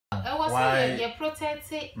why you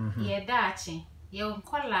protect it ye dachi ye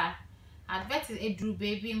nkola advert a drew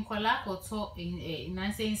baby nkola koto in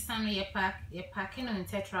Nkansah stand ye packing on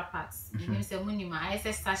Tetra Packs you say money my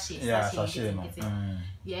sachet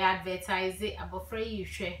ye advertise it abofra you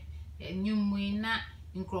hwe enwumui na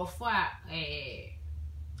nkrofo a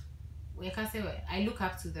we can say I look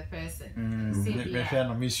up to the person say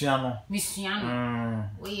misiano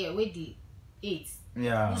we the 8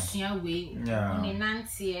 musia we oni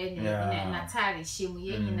nantie ni natari shemu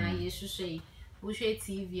ye nyina yesusu we hwe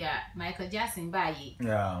TV a Michael Jackson baye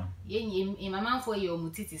ye mama for your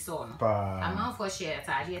mutiti so no amount for share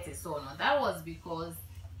target so no. That was because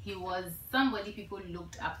he was somebody people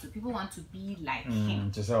looked up to. People want to be like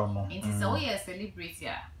him. And so we are a celebrity.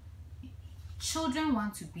 Children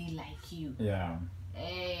want to be like you.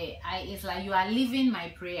 It's like you are living my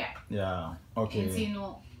prayer. Okay. And you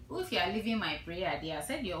know, if you are living my prayer, they are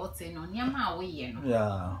said you ought to know nyama we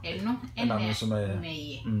no. And no, and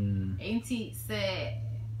me. And say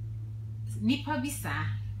nipa bisa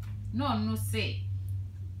no say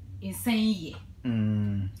insane ye. I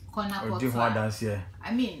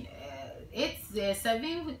mean, it's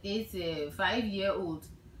 5-year-old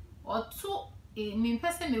or 2. Me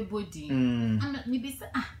person me body. And me be say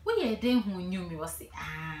we are then who knew me was say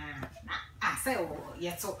say oh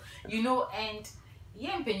yeah so you know and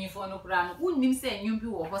penny for no gram wouldn't say you be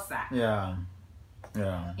or hosa.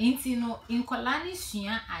 Ain't you know in Kolani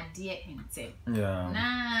shia dear intem.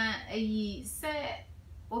 Na say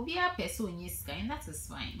Obia person yes kind that is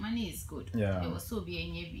fine. Money is good. It was so be a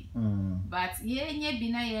nyebi. But ye nyebi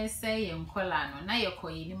na ye say nkola no na ye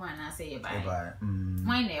koyi ni mana say ye buy.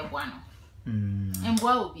 Mine e bwa no.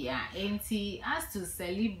 Mbwa obia enti as to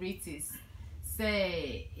celebrities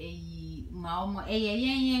say maomo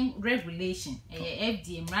yen regulation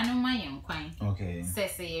FDA mrano ma yen kwan. Okay. Say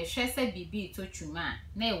ye hwe say bibi to twuma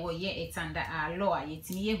na e wo ye etanda a law a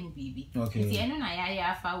yetimi ye hu bibi. Enti eno na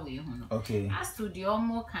ya afa we hu no. Okay. As to the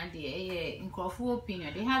omo can the nkrofo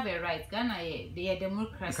opinion, they have a right. Ghana they are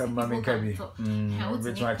democracy. Which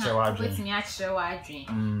me achire wa adwen.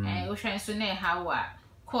 O hwan so na how a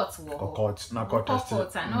court wo. Court na court no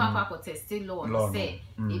akwa test law say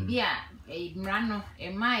e bia mrano e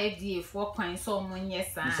ma FDA for kwan so mo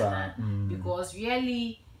nyesa because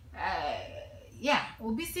really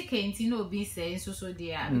obi sikenti no obi say so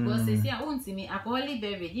there because they say untimi alcoholic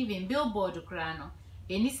beverage even billboard kra no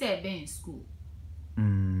eni say ben school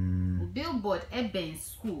billboard ben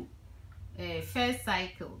school first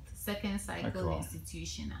cycle second cycle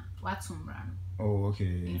institutional watumra no. Oh,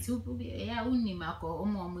 okay. Into unimako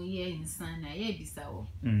omo ye insana ye bisawo.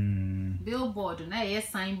 Billboard na ye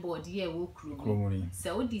signboard ye wo kru.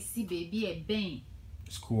 So odi si baby e ben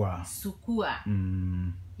sukua.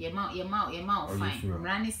 Ye ma fine.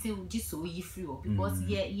 Rani se jiso yi free because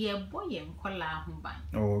ye boy ye nkola ho ban.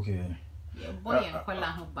 Oh, okay. Ye boy ye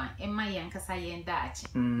nkola ho ban. E ma ye nkasa ye ndachi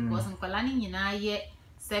because nkola ni nyina ye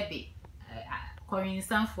sebe Korean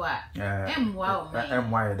for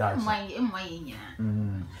MY that.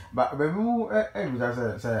 But baby,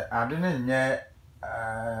 say I didn't yet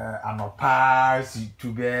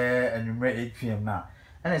to be and you make 8 p.m. now.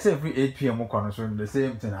 And I say every 8 p.m. we concern the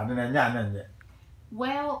same thing. I didn't yet.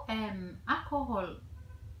 Well, alcohol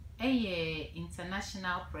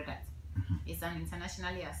international product. It's an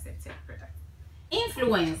internationally accepted product.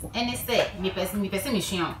 Influence and it say me person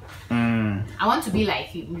I want to be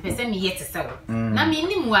like you. Me person me yet to sell. Na me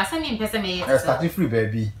ni mu asa me person me yet to sell. Start free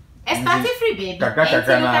baby. Start free baby.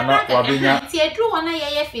 Kaka na wabinya. Ti edru wona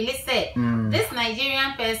ye feel say this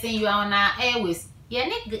Nigerian person you are on our airways. Ye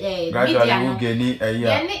ne media no. Ye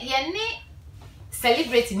ne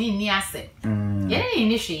celebrate ni ase. Ye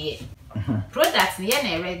ne hwe products ye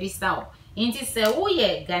na register. Inti say wo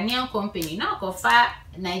ye Ghanaian company na ko fa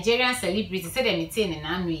Nigerian celebrity say dem meeting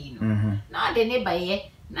na anu yi no. Na de ne ba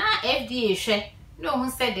ye na FDA hwe no hu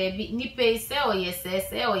say there be ni pay say o yes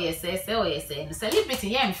no celebrity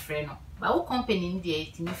ye mfre no ba wo company ndi e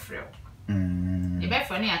timi frɛ o. E be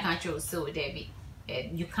frɛ no ya kan show so there be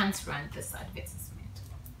you can't run this advertisement.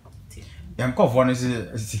 Yankofo no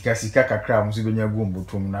sika kakra mo so benya gu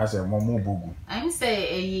mbotom na say mo bogu. I'm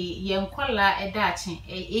say yankola edaache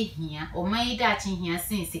ehia o man edaache hia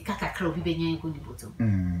sin sika kakra obi benya gu mbotom.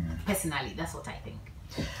 Personally that's what I think.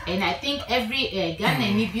 And I think every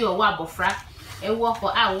Ghana ni bi o wa bofra e wo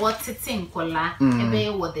for what tete nkola e be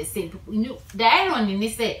wo the same people. You know the irony ni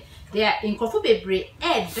say they are nkofo bebre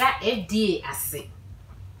da FDA ase.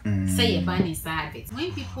 Say a ban inside it.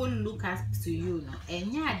 When people look up to you, no,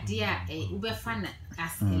 and yeah, dear, ube fan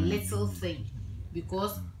as a little thing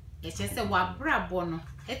because e che se wa brabo no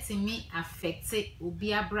etimi affect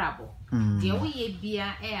obi abrabo de wo ye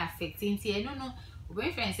bia e affect nti no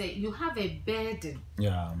when friend say you have a burden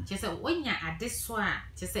che se wonya ade so a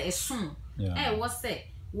che se esun wo say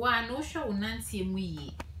wa no hwe wo nantie mu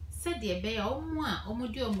yi se de be ya omo a omo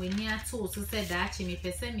de omo ani ato so se da achi me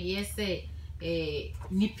pese me ye say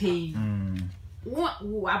ni pain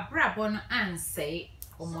wo abrabo no ansay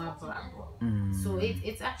so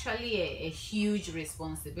it's actually a huge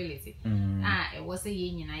responsibility. It was a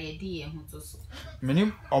yin and I did so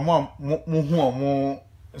many omo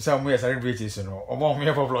some way celebrities no omo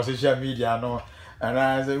me for social media no and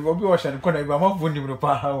I say go be watching corner but am funny no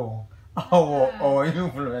pa or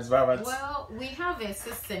influence but well we have a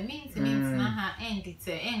system means na ha end it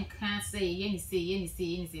Nkansah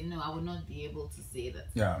say no I will not be able to say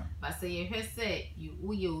that but say you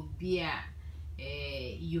will be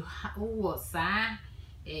you was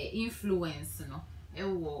influence no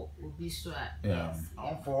obi so yes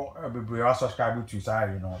for we are subscribed to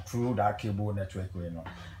say through that cable network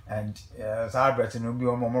and advert no be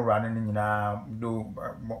more running do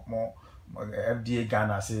more FDA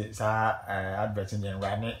Ghana say advert in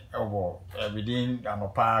running within an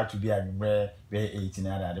opar to be a very 18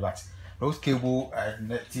 but those cable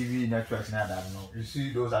TV networks you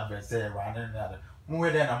see those adverts running more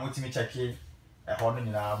than I'm going to check it.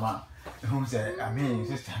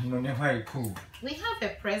 Sister, we have a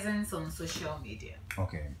presence on social media.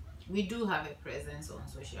 Okay. We do have a presence on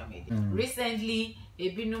social media. Recently,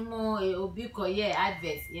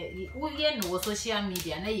 adverts. No social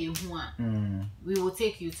media. We will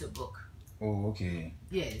take you to book. Oh, okay.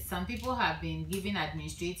 Yes, some people have been given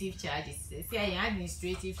administrative charges. Say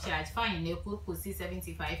administrative charge fine. They could see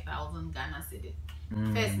 75,000 Ghana cedis.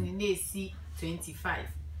 First, they see 25.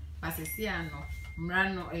 But see, no,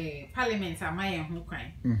 Parliament am I who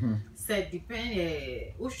crime. Said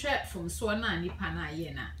depend usher from Swana Nipana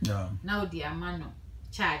Yena. Now the amano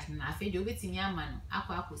charge na fed over to Yamano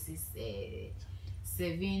Aqua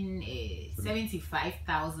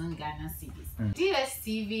 75,000 Ghana cedis.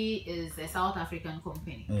 DSTV is a South African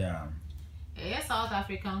company. A South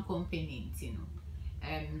African company, you know.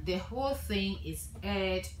 The whole thing is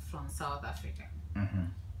aired from South Africa.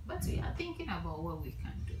 But we are thinking about what we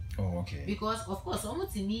can do. Oh, okay. Because of course,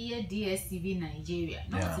 almost near DSTV Nigeria,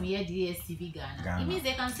 not near DSTV Ghana. It means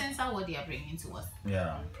they can censor what they are bringing to us.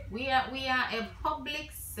 We are a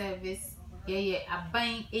public service. A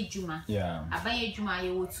buying ejuma. A buying ejuma.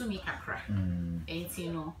 You will to me kakra. And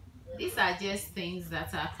you know, these are just things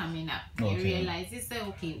that are coming up. You realize they say,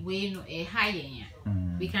 okay, we know a higher.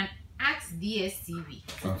 We can ask DSTV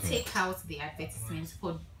to take out the advertisements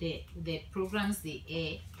for the programs they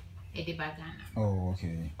air. Oh,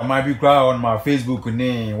 okay. I might be crying on my Facebook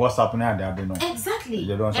name, WhatsApp now, they don't know. Exactly.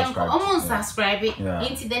 They don't subscribe. Almost subscribe it.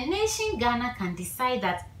 Into the nation, Ghana can decide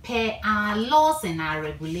that per our laws and our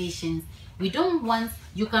regulations, we don't want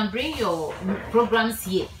you can bring your programs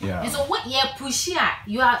here. And so what you're pushing,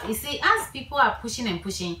 you see, as people are pushing and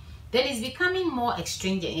pushing, then it's becoming more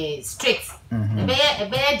extrinsic, strict. A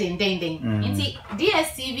bear ding.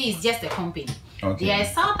 DSTV is just a company. They are a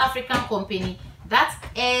South African company that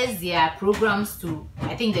airs their programs to,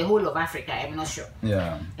 I think, the whole of Africa. I'm not sure.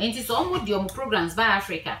 And it's almost your programs by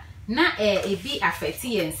Africa. Na be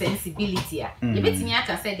affecting and sensibility. You bet me I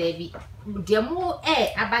can say there be the more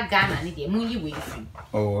about Ghana ni the money way free.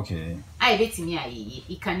 Oh, okay. I bet me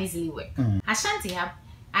it can easily work. Ashanti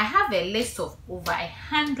I have a list of over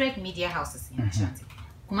 100 media houses in Ashanti.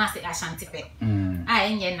 Kumasi Ashanti pe. I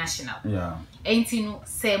am national. And you know,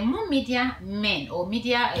 say more media men or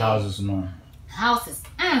media houses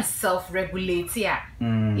and self-regulate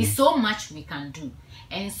is so much we can do.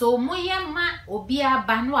 And so moya ma obia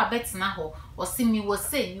banu abetna ho or see me will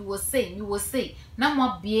say na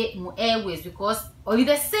mo be mo airways because or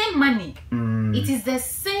the same money. It is the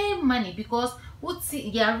same money because what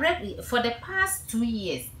you are ready for the past 2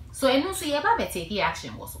 years. So and also you have take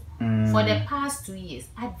action also. For the past 2 years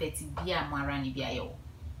advert bia mo arani bia yo.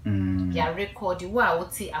 Ya record wa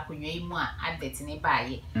oti akonwa mu a advert ne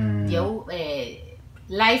baaye.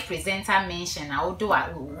 Live presenter mention I will do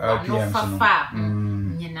no fafa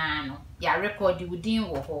nyina ya record within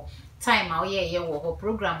wo time a ye wo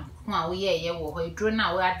program who a ye wo drone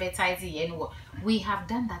na we advertising ye no we have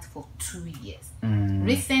done that for 2 years.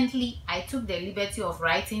 Recently I took the liberty of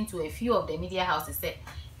writing to a few of the media houses said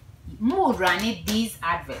more running these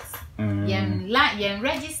adverts yen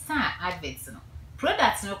register adverts no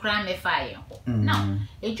products no crime me fire now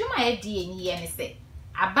ejuma FDA ni ye ne say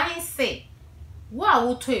aban say wa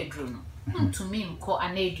wo to edru no ntumi nko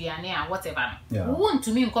anaduane a whatever no wo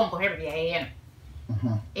ntumi nko nko hwebe ya ye no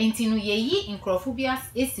enti no yeyi nkrofobia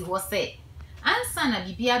esi ho se ansa na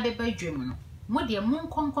bibia beba dwem no mo de mo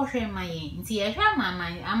nkonkohwe maye nti ye hwa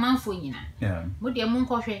amanfo nyina mo de mo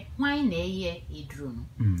nkohwe hwan na eye eduru no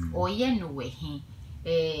oye no wehe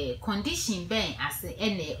condition ben ase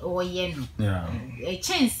ene oye no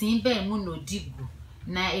chance ben mu no digu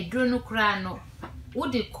na eduru no kra no wo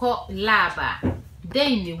de ko laba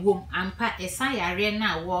den ne wom ampa esan yare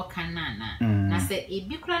na wo kanana na se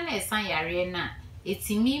ebi kra na esan yare na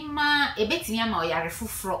etimi ma ebetimi ama oyare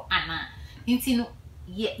foforo ana nti no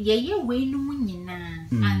ye we no mu nyina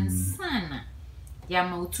ansana ya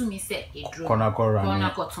ma utumi se edro kona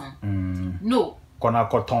koton no kona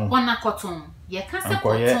koton ye ka se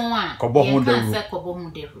koton a ye ka se kobo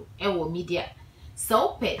hu deru e wo media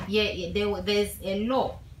so pe there's a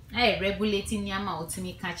law regulating yama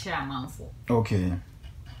utumi ka kira amanfo okay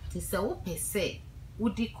ti se wo pe se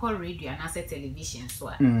udi call radio and asset television so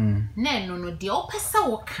a na no de o pesa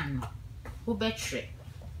wo kan no wo betre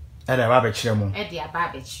e de ba be kire mu e de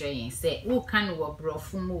aba be kire yin se wo kan wo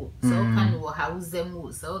brofu mu so wo kan wo hausa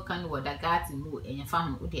mu so wo kan wo dagati mu enfa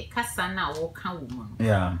ho wo de kasa na wo kan wo mu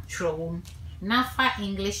yeah tro wo na fa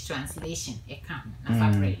english translation e kan na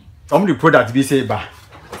fa brain the product be say ba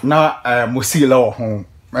na mo see la wo ho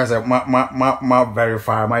ma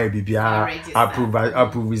verify my bibia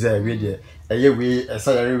approve is we there we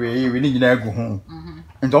salary we need na go ho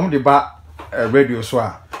and the ba radio so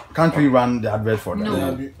can't we run the advert for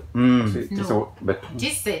that so but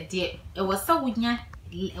just said there it was so wonya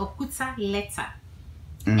okuta letter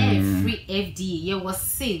free FDA ye was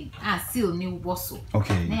seal new bosso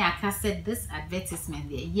okay na ya ka said this advertisement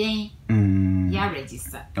there ya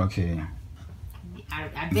register okay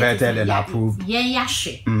vetted and approved ya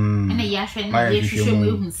hwe na ya hwe na ye hwe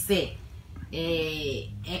hu say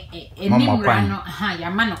nimra no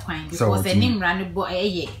ya man kwan because nimra no bo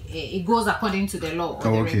it goes according to the law or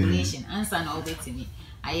the regulation answer na obetimi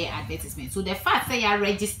aye advertisement so the fact say ya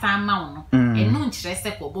register amount no enu nkyere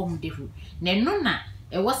se ko bo mu dehu na enu na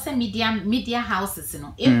e was a media houses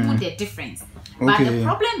no e put the difference but the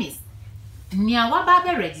problem is nia wa ba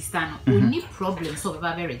be register no only problem so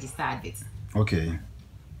ba be register advert okay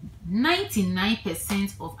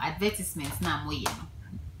 99% of advertisements na moye no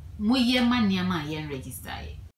moye ma nia ma yen register